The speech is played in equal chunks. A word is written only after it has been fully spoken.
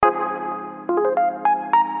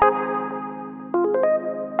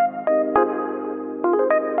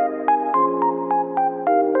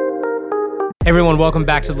Everyone, welcome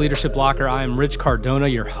back to the Leadership Locker. I am Rich Cardona,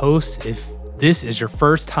 your host. If this is your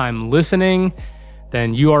first time listening,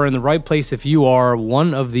 then you are in the right place if you are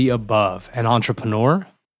one of the above: an entrepreneur,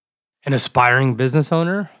 an aspiring business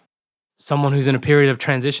owner, someone who's in a period of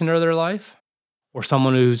transition in their life, or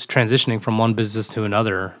someone who's transitioning from one business to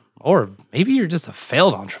another, or maybe you're just a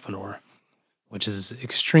failed entrepreneur, which is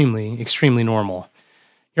extremely, extremely normal.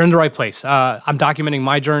 You're in the right place. I'm documenting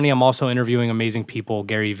my journey. I'm also interviewing amazing people,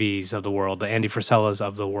 Gary V's of the world, the Andy Frisellas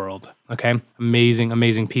of the world, okay? Amazing,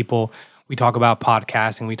 amazing people. We talk about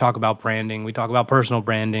podcasting. We talk about branding. We talk about personal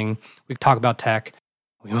branding. We talk about tech.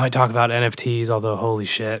 We might talk about NFTs, although holy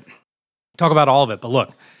shit. Talk about all of it. But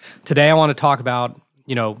look, today I want to talk about,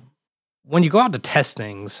 when you go out to test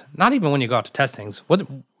things, not even when you go out to test things,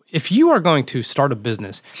 if you are going to start a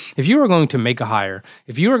business, if you are going to make a hire,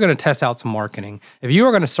 if you are going to test out some marketing, if you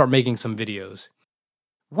are going to start making some videos,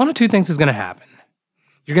 one of two things is going to happen.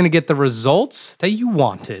 You're going to get the results that you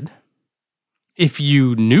wanted, if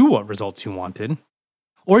you knew what results you wanted,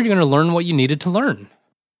 or you're going to learn what you needed to learn.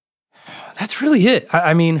 That's really it.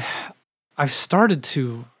 I've started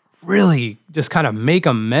to really just kind of make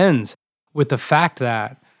amends with the fact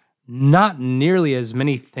that not nearly as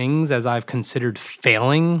many things as I've considered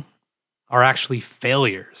failing are actually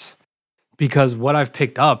failures, because what I've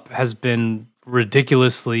picked up has been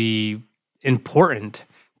ridiculously important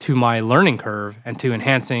to my learning curve and to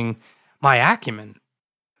enhancing my acumen.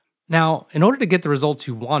 Now, in order to get the results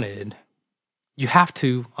you wanted, you have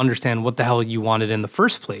to understand what the hell you wanted in the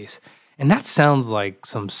first place. And that sounds like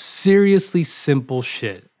some seriously simple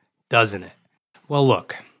shit, doesn't it? Well,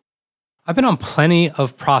 look, I've been on plenty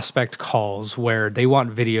of prospect calls where they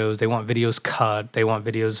want videos cut, they want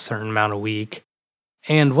videos a certain amount a week.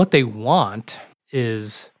 And what they want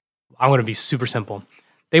is, I'm going to be super simple.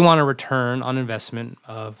 They want a return on investment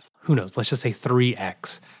of, who knows, let's just say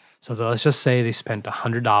 3x. So let's just say they spent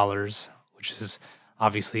 $100, which is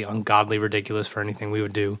obviously ungodly ridiculous for anything we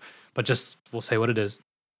would do, but just we'll say what it is.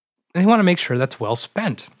 And they want to make sure that's well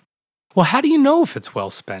spent. Well, how do you know if it's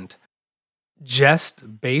well spent?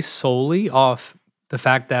 Just based solely off the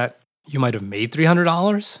fact that you might have made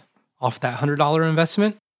 $300 off that $100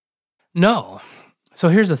 investment? No. So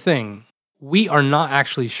here's the thing. We are not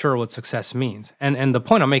actually sure what success means. And the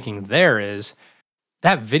point I'm making there is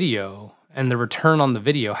that video and the return on the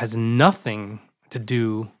video has nothing to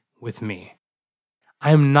do with me.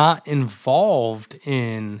 I am not involved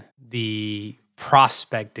in the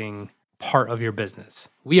prospecting part of your business.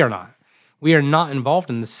 We are not. We are not involved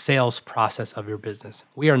in the sales process of your business.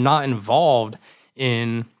 We are not involved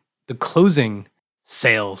in the closing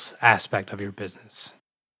sales aspect of your business.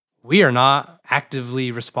 We are not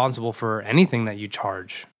actively responsible for anything that you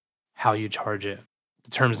charge, how you charge it, the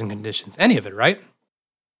terms and conditions, any of it, right?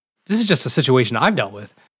 This is just a situation I've dealt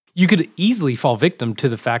with. You could easily fall victim to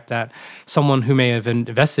the fact that someone who may have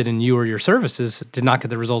invested in you or your services did not get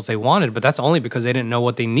the results they wanted, but that's only because they didn't know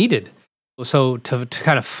what they needed. So to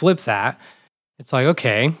kind of flip that, it's like,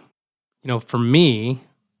 okay, for me,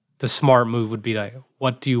 the smart move would be like,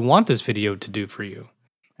 what do you want this video to do for you?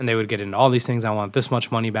 And they would get into all these things. I want this much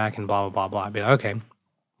money back and blah, blah, blah, blah. I'd be like, okay,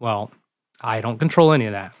 well, I don't control any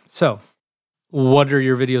of that. So what are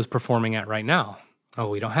your videos performing at right now? Oh,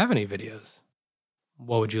 we don't have any videos.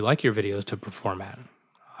 What would you like your videos to perform at?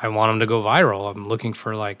 I want them to go viral. I'm looking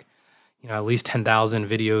for at least 10,000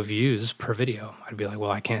 video views per video. I'd be like, well,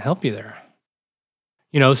 I can't help you there.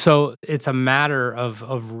 So it's a matter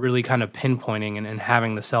of really kind of pinpointing and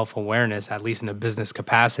having the self-awareness, at least in a business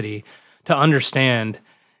capacity, to understand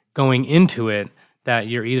going into it that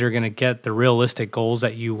you're either going to get the realistic goals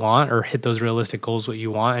that you want or hit those realistic goals what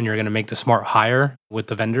you want, and you're going to make the smart hire with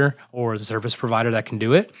the vendor or the service provider that can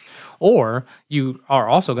do it. Or you are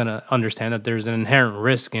also going to understand that there's an inherent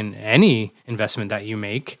risk in any investment that you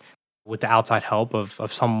make with the outside help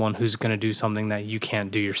of someone who's going to do something that you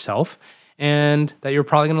can't do yourself, and that you're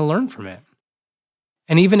probably going to learn from it.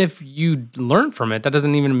 And even if you learn from it, that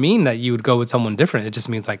doesn't even mean that you would go with someone different. It just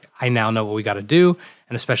means I now know what we got to do.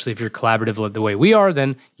 And especially if you're collaborative the way we are,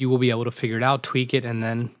 then you will be able to figure it out, tweak it, and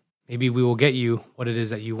then maybe we will get you what it is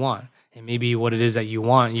that you want. And maybe what it is that you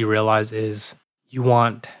want, you realize is you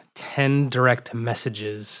want 10 direct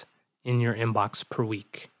messages in your inbox per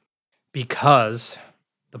week, because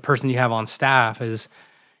the person you have on staff is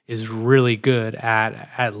really good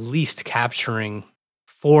at least capturing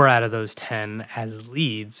 4 out of those 10 as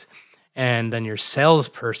leads. And then your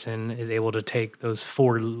salesperson is able to take those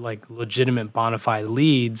 4 legitimate bona fide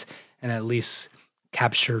leads and at least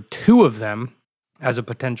capture 2 of them as a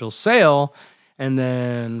potential sale. And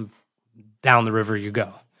then down the river you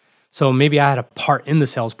go. So maybe I had a part in the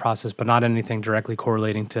sales process, but not anything directly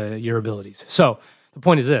correlating to your abilities. So the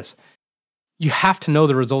point is this. You have to know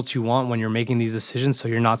the results you want when you're making these decisions so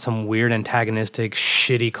you're not some weird, antagonistic,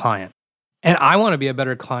 shitty client. And I want to be a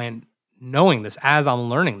better client knowing this as I'm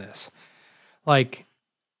learning this. Like,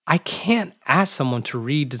 I can't ask someone to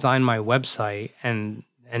redesign my website and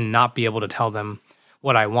not be able to tell them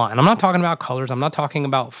what I want. And I'm not talking about colors. I'm not talking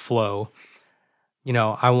about flow.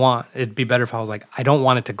 It'd be better if I was like, I don't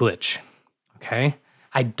want it to glitch. Okay?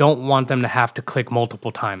 I don't want them to have to click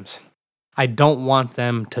multiple times. I don't want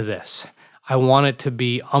them to this. I want it to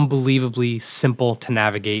be unbelievably simple to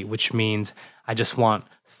navigate, which means I just want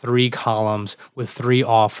 3 columns with 3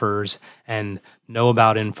 offers and no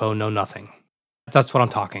about info, no nothing. That's what I'm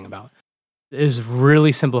talking about. It is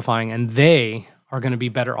really simplifying, and they are going to be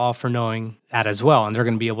better off for knowing that as well. And they're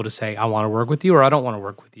going to be able to say, I want to work with you or I don't want to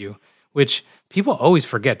work with you, which people always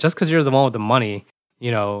forget. Just because you're the one with the money,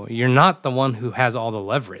 you're not the one who has all the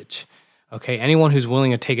leverage. Okay. Anyone who's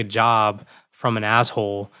willing to take a job from an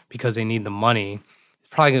asshole because they need the money is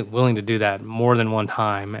probably willing to do that more than one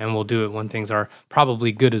time and will do it when things are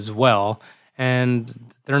probably good as well.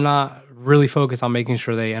 And they're not really focused on making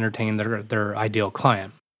sure they entertain their ideal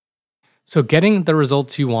client. So getting the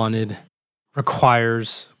results you wanted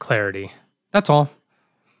requires clarity. That's all.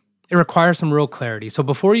 It requires some real clarity. So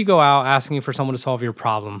before you go out asking for someone to solve your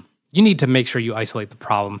problem, you need to make sure you isolate the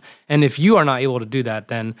problem. And if you are not able to do that,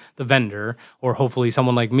 then the vendor, or hopefully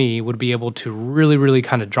someone like me, would be able to really, really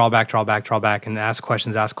kind of draw back and ask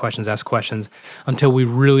questions until we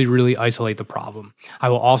really, really isolate the problem. I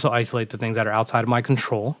will also isolate the things that are outside of my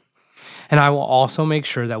control. And I will also make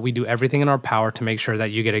sure that we do everything in our power to make sure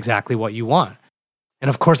that you get exactly what you want. And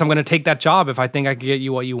of course, I'm going to take that job if I think I can get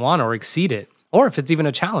you what you want or exceed it, or if it's even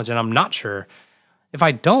a challenge and I'm not sure. If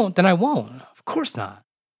I don't, then I won't. Of course not.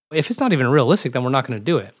 If it's not even realistic, then we're not going to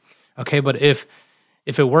do it. Okay, but if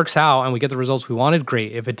it works out and we get the results we wanted,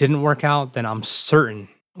 great. If it didn't work out, then I'm certain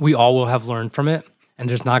we all will have learned from it, and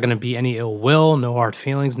there's not going to be any ill will, no hard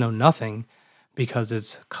feelings, no nothing, because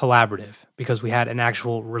it's collaborative, because we had an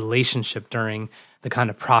actual relationship during the kind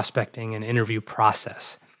of prospecting and interview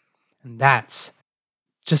process. And that's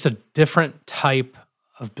just a different type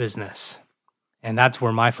of business. And that's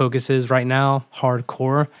where my focus is right now,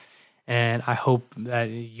 hardcore. And I hope that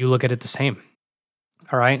you look at it the same.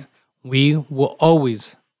 All right? We will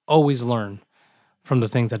always, always learn from the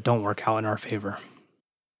things that don't work out in our favor.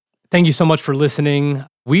 Thank you so much for listening.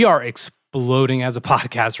 We are exploding as a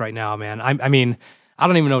podcast right now, man. I mean, I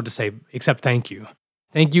don't even know what to say except thank you.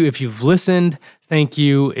 Thank you if you've listened. Thank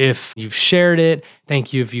you if you've shared it.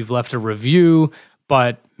 Thank you if you've left a review.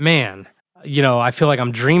 But man, I feel like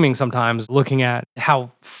I'm dreaming sometimes looking at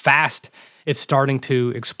how fast it's starting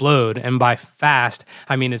to explode. And by fast,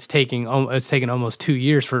 I mean it's taken almost 2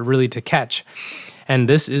 years for it really to catch. And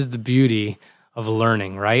this is the beauty of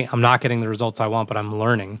learning, right? I'm not getting the results I want, but I'm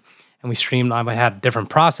learning. And we streamlined. I had different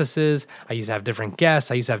processes. I used to have different guests.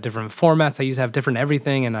 I used to have different formats. I used to have different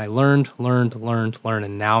everything. And I learned.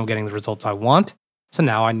 And now I'm getting the results I want. So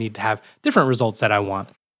now I need to have different results that I want.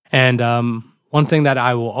 And one thing that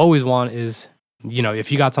I will always want is,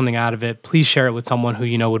 if you got something out of it, please share it with someone who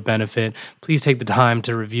you know would benefit. Please take the time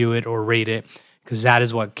to review it or rate it, because that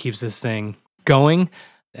is what keeps this thing going.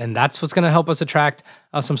 And that's what's going to help us attract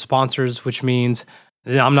some sponsors, which means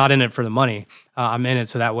I'm not in it for the money. I'm in it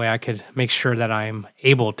so that way I could make sure that I'm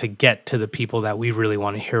able to get to the people that we really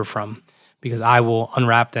want to hear from, because I will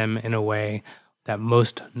unwrap them in a way that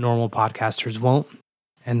most normal podcasters won't.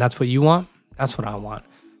 And that's what you want. That's what I want.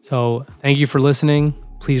 So thank you for listening.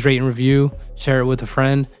 Please rate and review, share it with a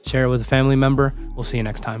friend, share it with a family member. We'll see you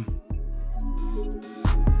next time.